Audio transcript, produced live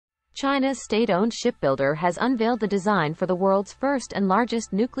China's state-owned shipbuilder has unveiled the design for the world's first and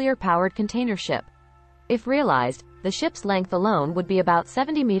largest nuclear-powered container ship. If realized, the ship's length alone would be about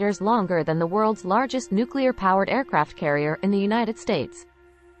 70 meters longer than the world's largest nuclear-powered aircraft carrier in the United States.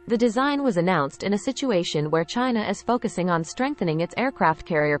 The design was announced in a situation where China is focusing on strengthening its aircraft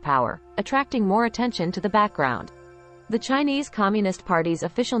carrier power, attracting more attention to the background. The Chinese Communist Party's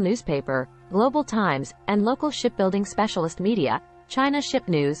official newspaper, Global Times, and local shipbuilding specialist media, China Ship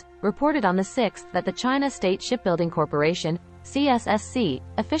News, reported on the 6th that the China State Shipbuilding Corporation, CSSC,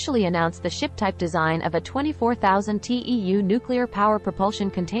 officially announced the ship-type design of a 24,000 TEU nuclear power propulsion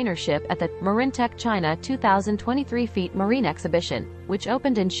container ship at the Marintech China 2023 Feet Marine Exhibition, which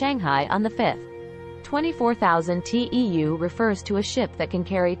opened in Shanghai on the 5th. 24,000 TEU refers to a ship that can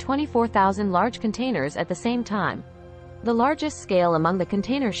carry 24,000 large containers at the same time. The largest scale among the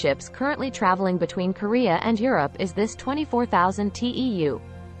container ships currently traveling between Korea and Europe is this 24,000 TEU.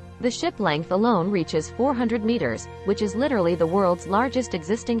 The ship length alone reaches 400 meters, which is literally the world's largest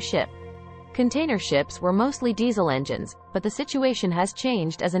existing ship. Container ships were mostly diesel engines, but the situation has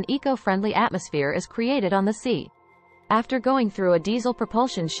changed as an eco-friendly atmosphere is created on the sea. After going through a diesel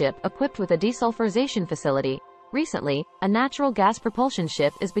propulsion ship equipped with a desulfurization facility, recently, a natural gas propulsion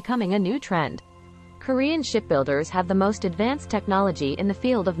ship is becoming a new trend. Korean shipbuilders have the most advanced technology in the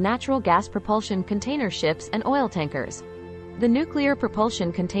field of natural gas propulsion container ships and oil tankers. The nuclear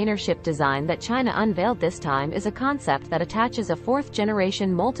propulsion container ship design that China unveiled this time is a concept that attaches a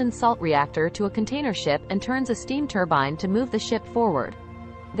fourth-generation molten salt reactor to a container ship and turns a steam turbine to move the ship forward.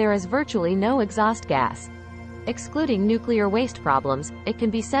 There is virtually no exhaust gas. Excluding nuclear waste problems, it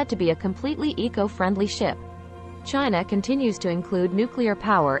can be said to be a completely eco-friendly ship. China continues to include nuclear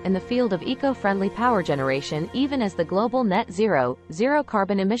power in the field of eco-friendly power generation even as the global net zero, zero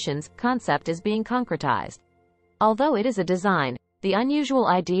carbon emissions concept is being concretized. Although it is a design, the unusual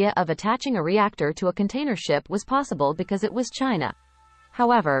idea of attaching a reactor to a container ship was possible because it was China.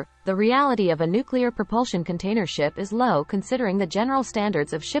 However, the reality of a nuclear propulsion container ship is low considering the general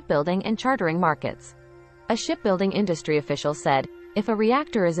standards of shipbuilding and chartering markets. A shipbuilding industry official said, if a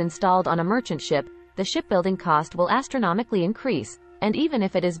reactor is installed on a merchant ship, the shipbuilding cost will astronomically increase, and even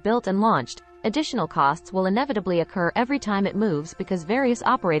if it is built and launched, additional costs will inevitably occur every time it moves because various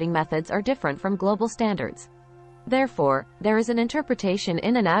operating methods are different from global standards. Therefore, there is an interpretation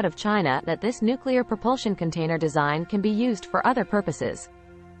in and out of China that this nuclear propulsion container design can be used for other purposes.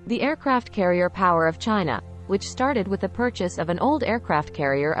 The aircraft carrier power of China, which started with the purchase of an old aircraft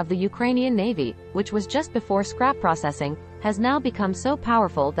carrier of the Ukrainian Navy, which was just before scrap processing, has now become so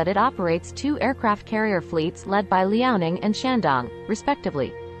powerful that it operates two aircraft carrier fleets led by Liaoning and Shandong,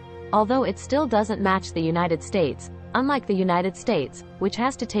 respectively. Although it still doesn't match the United States, unlike the United States, which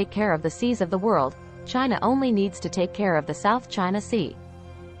has to take care of the seas of the world, China only needs to take care of the South China Sea.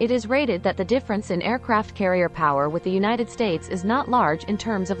 It is rated that the difference in aircraft carrier power with the United States is not large in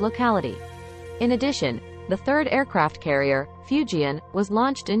terms of locality. In addition, the third aircraft carrier, Fujian, was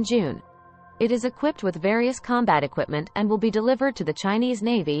launched in June. It is equipped with various combat equipment and will be delivered to the Chinese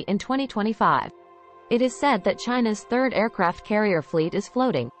Navy in 2025. It is said that China's third aircraft carrier fleet is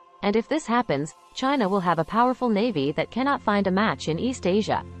floating, and if this happens, China will have a powerful navy that cannot find a match in East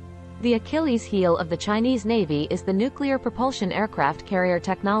Asia. The Achilles heel of the Chinese Navy is the nuclear propulsion aircraft carrier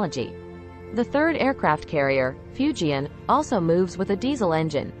technology. The third aircraft carrier, Fujian, also moves with a diesel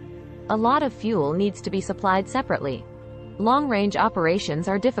engine. A lot of fuel needs to be supplied separately. Long-range operations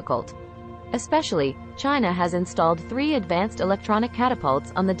are difficult. Especially, China has installed 3 advanced electronic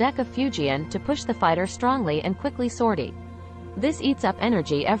catapults on the deck of Fujian to push the fighter strongly and quickly sortie. This eats up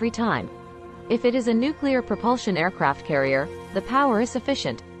energy every time. If it is a nuclear propulsion aircraft carrier, the power is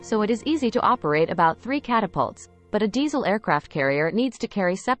sufficient, so it is easy to operate about 3 catapults, but a diesel aircraft carrier needs to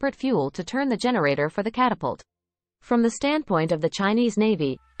carry separate fuel to turn the generator for the catapult. From the standpoint of the Chinese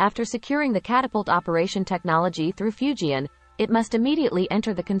Navy, after securing the catapult operation technology through Fujian, it must immediately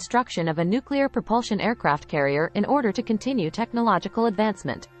enter the construction of a nuclear propulsion aircraft carrier in order to continue technological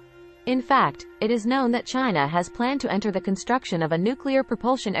advancement. In fact, it is known that China has planned to enter the construction of a nuclear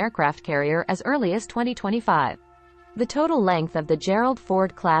propulsion aircraft carrier as early as 2025. The total length of the Gerald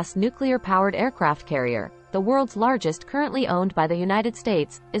Ford-class nuclear-powered aircraft carrier, the world's largest currently owned by the United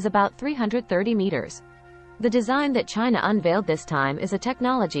States, is about 330 meters. The design that China unveiled this time is a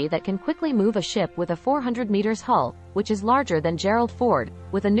technology that can quickly move a ship with a 400 meters hull, which is larger than Gerald Ford,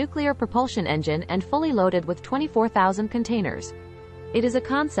 with a nuclear propulsion engine and fully loaded with 24,000 containers. It is a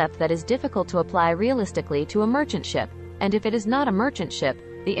concept that is difficult to apply realistically to a merchant ship, and if it is not a merchant ship,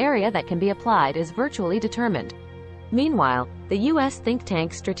 the area that can be applied is virtually determined. Meanwhile, the U.S. think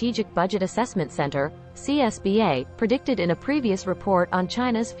tank Strategic Budget Assessment Center, CSBA, predicted in a previous report on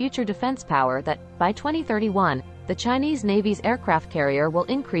China's future defense power that, by 2031, the Chinese Navy's aircraft carrier will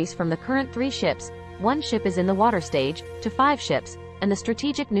increase from the current 3 ships, 1 ship is in the water stage, to 5 ships, and the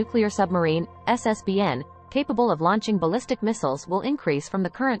strategic nuclear submarine, SSBN, capable of launching ballistic missiles will increase from the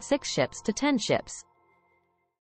current 6 ships to 10 ships.